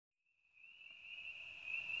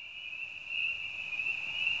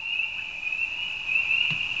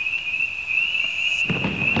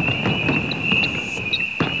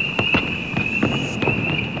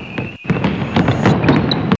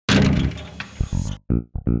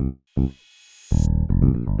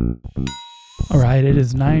All right, it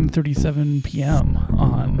is 9:37 p.m.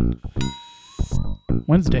 on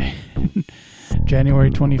Wednesday, January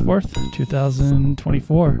 24th,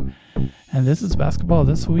 2024. And this is Basketball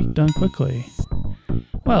This Week Done Quickly.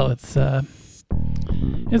 Well, it's the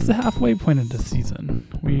halfway point of the season.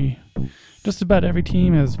 Just about every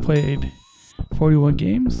team has played 41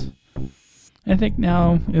 games. I think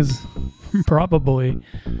now is probably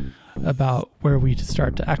about where we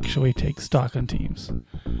start to actually take stock on teams.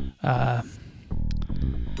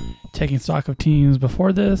 Taking stock of teams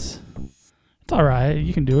before this, it's all right.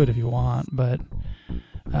 You can do it if you want, but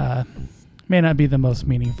may not be the most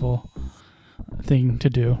meaningful thing to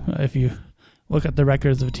do. If you look at the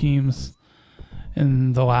records of teams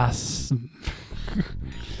in the last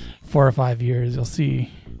 4 or 5 years, you'll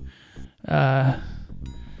see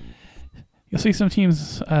some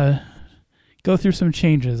teams go through some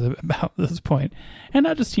changes about this point, and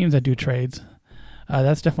not just teams that do trades.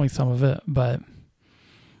 That's definitely some of it, but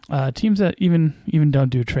teams that even don't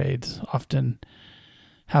do trades often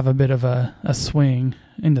have a bit of a swing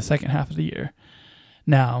in the second half of the year.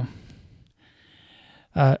 Now,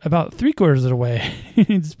 about 3/4 of the way,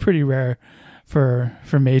 it's pretty rare for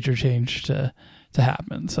major change to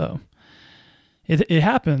happen. So it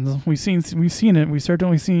happens. We've seen it. We've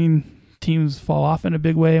certainly seen teams fall off in a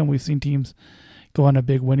big way, and we've seen teams go on a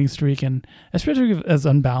big winning streak. And especially as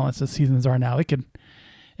unbalanced as seasons are now, it could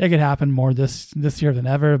happen more this year than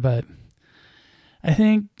ever. But I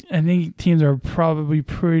think teams are probably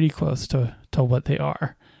pretty close to what they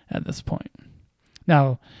are at this point.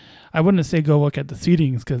 Now, I wouldn't say go look at the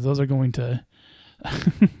seedings, because those are going to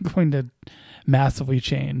massively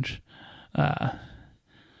change.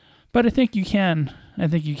 But I think you can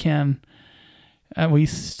at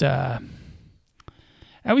least start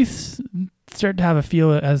to have a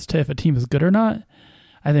feel as to if a team is good or not.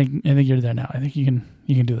 I think you're there now. I think you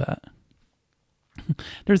can do that.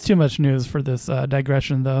 There's too much news for this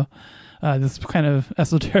digression, though. This kind of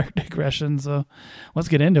esoteric digression. So let's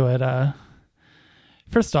get into it.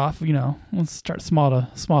 First off, let's start small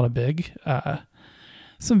to big.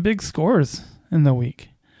 Some big scores in the week.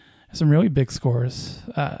 Some really big scores.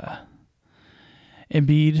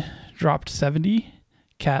 Embiid dropped 70.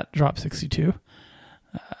 Cat dropped 62.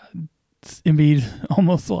 Embiid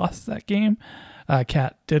almost lost that game.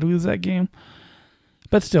 Cat did lose that game.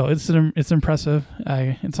 But still, it's impressive.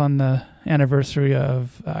 It's on the anniversary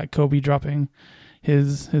of Kobe dropping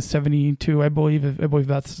his 72, I believe. I believe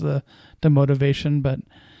that's the motivation. But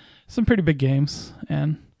some pretty big games.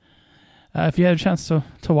 And if you had a chance to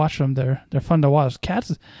watch them, they're fun to watch. Cats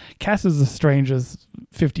is the strangest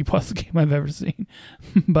 50-plus game I've ever seen.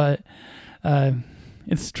 But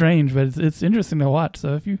it's strange, but it's interesting to watch.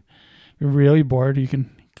 So if you're really bored, you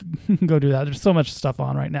can go do that. There's so much stuff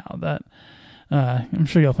on right now that I'm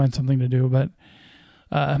sure you'll find something to do. But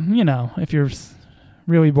if you're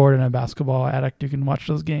really bored and a basketball addict, you can watch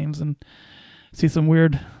those games and see some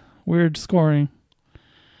weird scoring.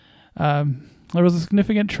 There was a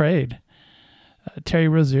significant trade. Terry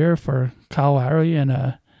Rozier for Kyle Lowry and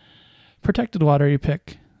a protected lottery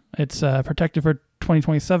pick. It's protected for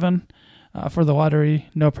 2027 for the lottery.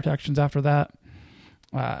 No protections after that.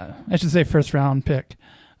 I should say first round pick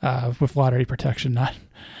with lottery protection.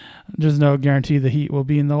 There's no guarantee the Heat will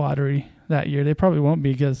be in the lottery that year. They probably won't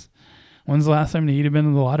be, because when's the last time the Heat have been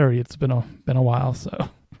in the lottery? It's been a while. So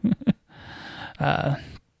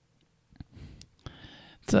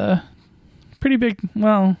it's a pretty big.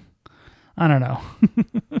 Well, I don't know.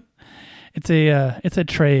 It's a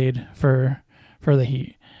trade for the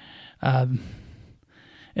Heat.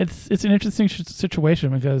 It's an interesting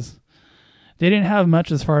situation, because they didn't have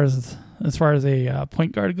much as far as a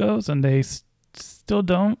point guard goes, and they still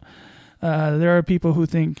don't. There are people who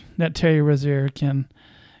think that Terry Rozier can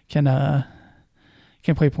play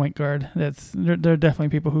point guard. There are definitely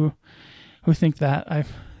people who think that.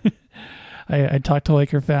 I talk to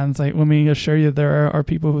Laker fans. Let me assure you, there are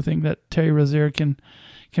people who think that Terry Rozier can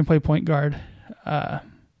play point guard. The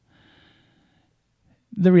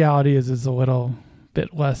reality is a little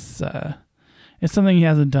bit less. It's something he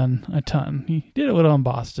hasn't done a ton. He did a little in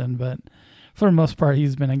Boston, but for the most part,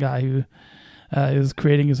 he's been a guy who is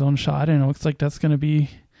creating his own shot, and it looks like that's going to be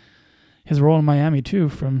his role in Miami too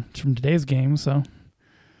from today's game. So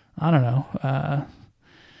I don't know.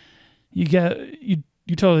 You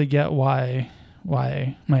totally get why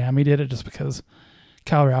Miami did it, just because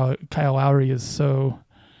Kyle Lowry is so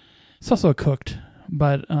cooked,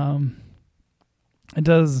 but it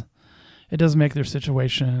does make their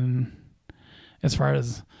situation as far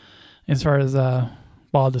as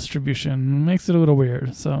ball distribution makes it a little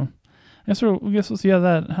weird. So I guess we'll see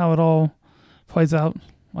how it all plays out.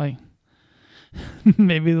 Like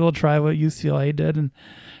maybe they'll try what UCLA did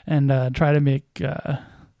and try to make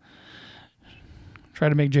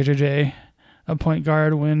JJJ a point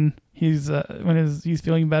guard when he's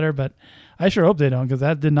feeling better. But I sure hope they don't, because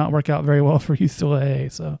that did not work out very well for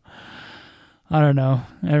UCLA. So I don't know.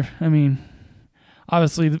 I mean,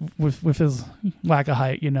 obviously with his lack of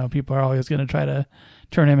height, people are always going to try to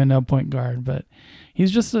turn him into a point guard, but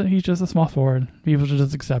he's just a small forward. People should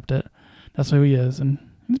just accept it. That's who he is, and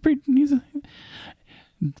he's a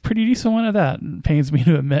pretty decent one at that. It pains me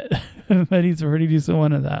to admit, but he's a pretty decent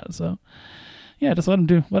one at that. So yeah, just let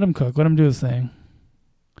him cook, let him do his thing.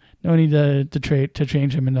 No need to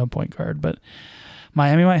change him into a point guard, but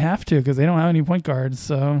Miami might have to, because they don't have any point guards.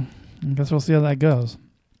 So I guess we'll see how that goes.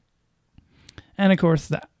 And of course,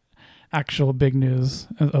 the actual big news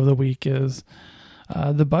of the week is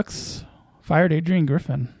the Bucks fired Adrian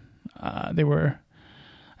Griffin. They were,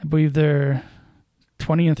 I believe they're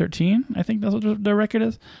 20-13. I think that's what their record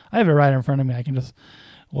is. I have it right in front of me. I can just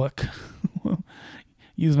look,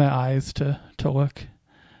 use my eyes to look.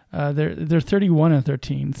 They're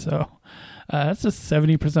 31-13. So that's a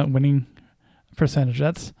 70% winning percentage.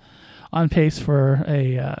 That's on pace for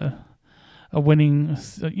a winning,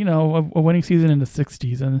 a winning season in the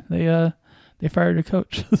 60s, and they fired a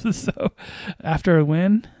coach. So after a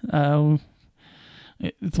win,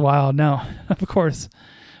 it's wild. Now, of course,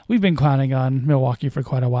 we've been clowning on Milwaukee for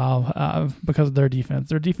quite a while because of their defense.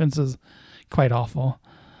 Their defense is quite awful,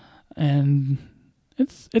 and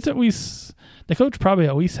it's at least the coach probably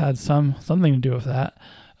at least had something to do with that.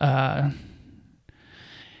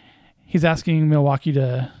 He's asking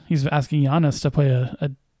Giannis to play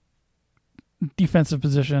a defensive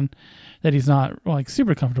position that he's not like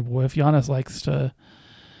super comfortable with. Giannis likes to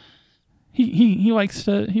he likes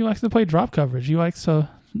to play drop coverage. He likes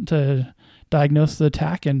to diagnose the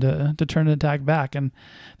attack and to turn the attack back, and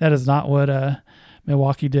that is not what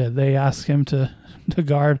Milwaukee did. They asked him to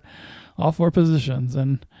guard all four positions,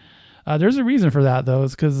 and there's a reason for that, though.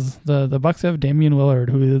 It's because the Bucks have Damian Lillard,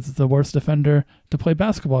 who is the worst defender to play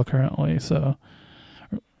basketball currently, so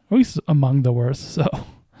at least among the worst. So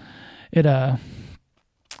it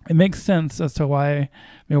makes sense as to why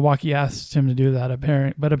Milwaukee asked him to do that.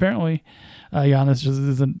 But apparently, Giannis just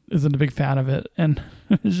isn't a big fan of it, and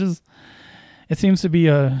it seems to be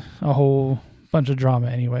a whole bunch of drama,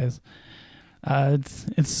 anyways.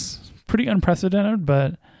 It's pretty unprecedented,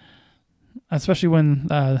 but especially when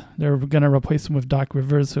they're going to replace him with Doc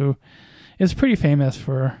Rivers, who is pretty famous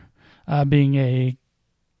for being a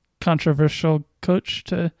controversial coach,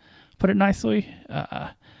 to put it nicely.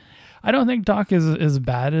 I don't think Doc is as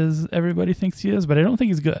bad as everybody thinks he is, but I don't think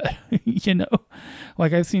he's good.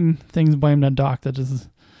 Like I've seen things blamed on Doc that just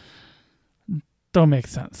don't make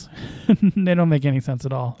sense. They don't make any sense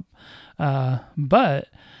at all. But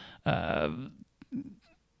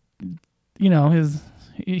he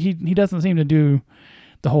doesn't seem to do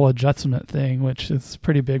the whole adjustment thing, which is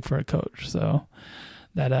pretty big for a coach. So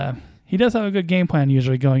that he does have a good game plan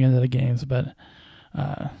usually going into the games, but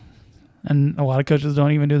and a lot of coaches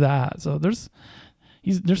don't even do that. So there's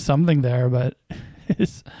something there, but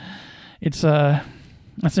it's an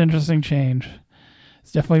interesting change.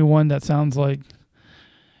 It's definitely one that sounds like,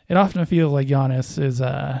 it often feels like Giannis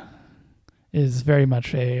is very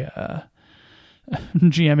much a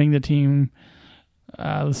GMing the team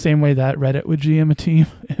the same way that Reddit would GM a team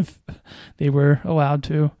if they were allowed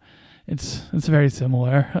to. It's very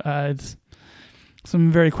similar. It's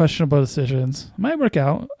some very questionable decisions. Might work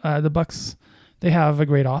out. The Bucks, they have a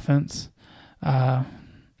great offense.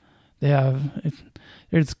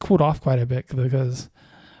 It's cooled off quite a bit because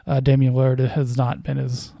Damian Lillard has not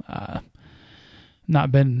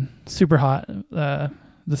been super hot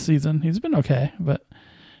this season. He's been okay, but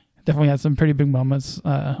definitely had some pretty big moments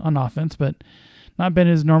on offense, but not been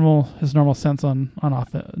his normal sense on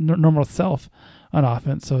offense, normal self on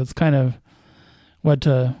offense. So it's kind of led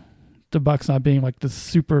to the Bucks not being like the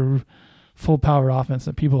super full power offense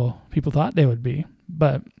that people thought they would be.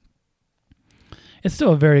 But it's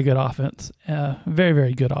still a very good offense, very,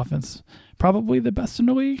 very good offense. Probably the best in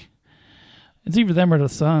the league. It's either them or the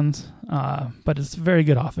Suns, but it's a very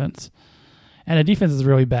good offense. And the defense is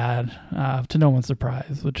really bad, to no one's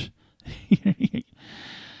surprise, which,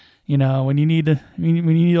 when you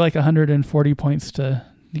need like 140 points to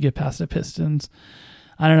get past the Pistons,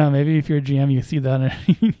 I don't know, maybe if you're a GM, you see that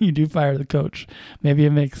and you do fire the coach. Maybe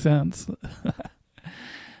it makes sense.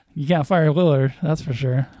 You can't fire Lillard, that's for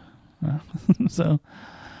sure. So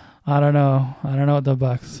I don't know what the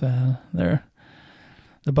Bucks, the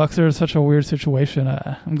Bucks are in such a weird situation.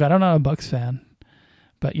 I'm glad I'm not a Bucks fan,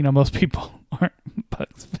 But most people aren't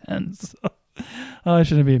Bucks fans. So. Oh, I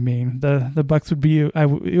shouldn't be mean. The Bucks would be. It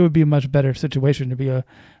would be a much better situation to be a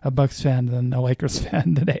Bucks fan than a Lakers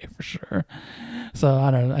fan today, for sure. So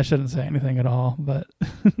I don't know. I shouldn't say anything at all. But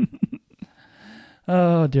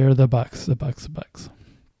oh dear, the Bucks.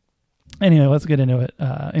 Anyway, let's get into it.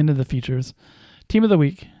 Into the features. Team of the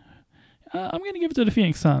week. I'm going to give it to the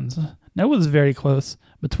Phoenix Suns. That was very close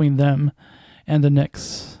between them and the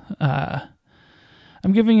Knicks.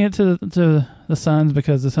 I'm giving it to the Suns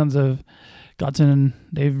because the Suns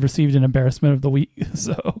they've received an embarrassment of the week.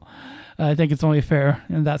 So I think it's only fair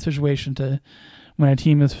in that situation to, when a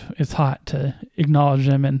team is hot, to acknowledge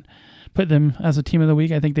them and put them as a team of the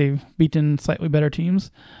week. I think they've beaten slightly better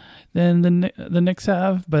teams than the Knicks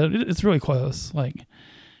have, but it's really close. Like,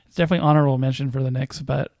 it's definitely honorable mention for the Knicks,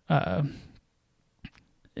 but I'm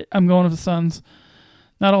going with the Suns.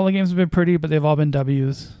 Not all the games have been pretty, but they've all been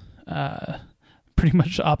W's. Pretty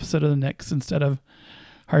much opposite of the Knicks. Instead of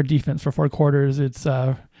hard defense for 4 quarters, it's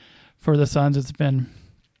for the Suns, it's been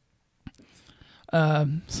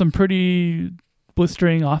some pretty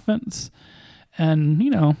blistering offense and,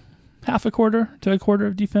 half a quarter to a quarter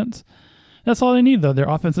of defense. That's all they need, though. Their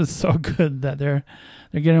offense is so good that they're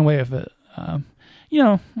getting away with it.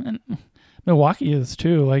 And Milwaukee is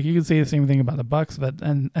too. Like, you could say the same thing about the Bucks, but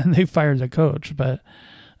and they fired the coach, but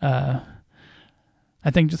I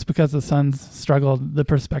think just because the Suns struggled, the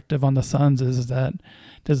perspective on the Suns is that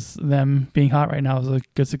just them being hot right now is a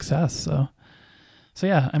good success. So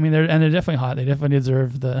yeah, I mean, they're definitely hot. They definitely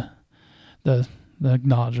deserve the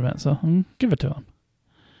acknowledgement. So give it to them.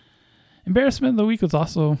 Embarrassment of the week was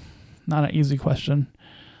also not an easy question.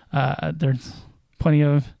 There's plenty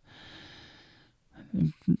of.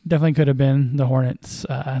 Definitely could have been the Hornets.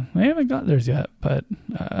 They haven't got theirs yet, but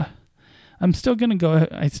I'm still going to go.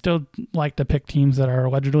 I still like to pick teams that are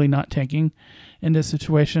allegedly not tanking in this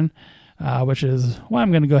situation, which is why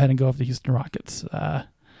I'm going to go ahead and go with the Houston Rockets.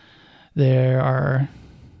 They are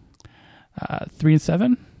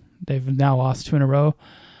 3-7. They've now lost 2 in a row.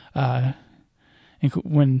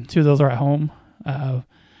 When 2 of those are at home,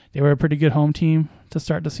 they were a pretty good home team to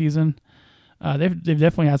start the season. They've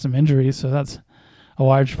definitely had some injuries, so that's a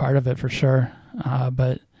large part of it for sure.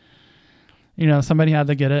 But somebody had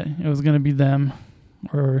to get it. It was going to be them,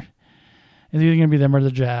 or it's either going to be them or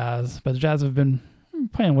the Jazz. But the Jazz have been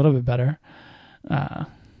playing a little bit better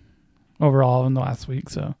overall in the last week.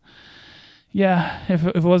 So yeah, if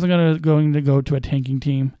it wasn't going to go to a tanking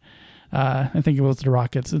team, I think it was the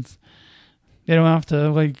Rockets. They don't have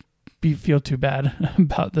to feel too bad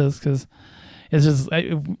about this because it's just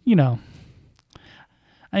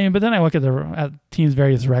but then I look at teams'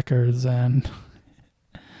 various records, and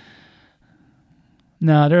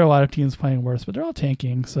no, there are a lot of teams playing worse, but they're all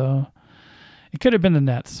tanking. So it could have been the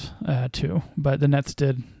Nets too, but the Nets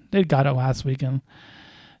they got it last week, and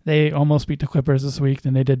they almost beat the Clippers this week.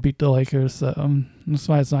 Then they did beat the Lakers, so that's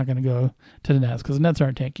why it's not going to go to the Nets because the Nets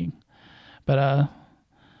aren't tanking. But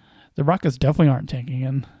the Rockets definitely aren't tanking,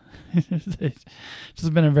 and it's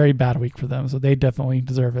just been a very bad week for them. So they definitely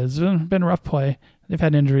deserve it. It's been a rough play. They've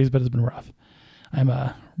had injuries, but it's been rough. I'm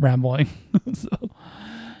rambling. So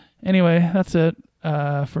anyway, that's it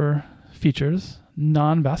for features.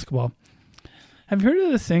 Non-basketball. Have you heard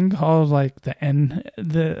of this thing called the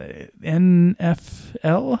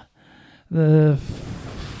NFL? The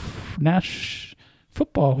Nash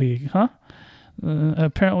Football League, huh?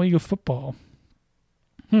 Apparent League of Football.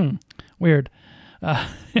 Weird.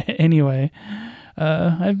 Anyway,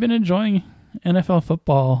 I've been enjoying NFL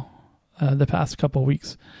football the past couple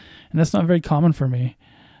weeks, and that's not very common for me.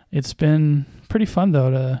 It's been pretty fun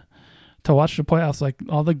though to watch the playoffs.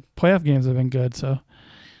 All the playoff games have been good, so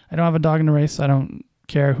I don't have a dog in the race. I don't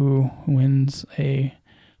care who wins a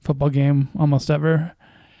football game almost ever.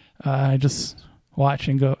 I just watch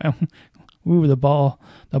and go, ooh, the ball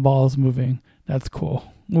is moving. That's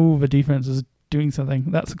cool. Ooh, the defense is doing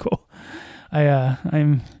something. That's cool.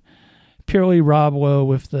 I'm purely Rob Lowe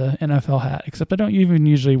with the NFL hat, except I don't even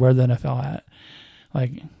usually wear the NFL hat.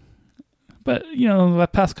 But the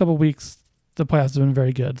past couple weeks, the playoffs have been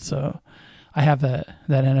very good, so I have that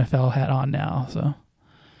NFL hat on now.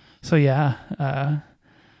 So yeah,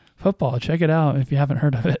 football, check it out if you haven't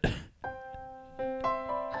heard of it.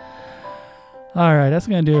 All right, that's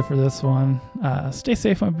going to do it for this one. Stay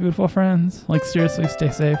safe, my beautiful friends. Seriously,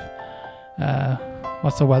 stay safe.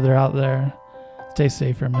 What's the weather out there? Stay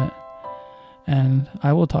safe from it. And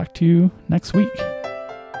I will talk to you next week.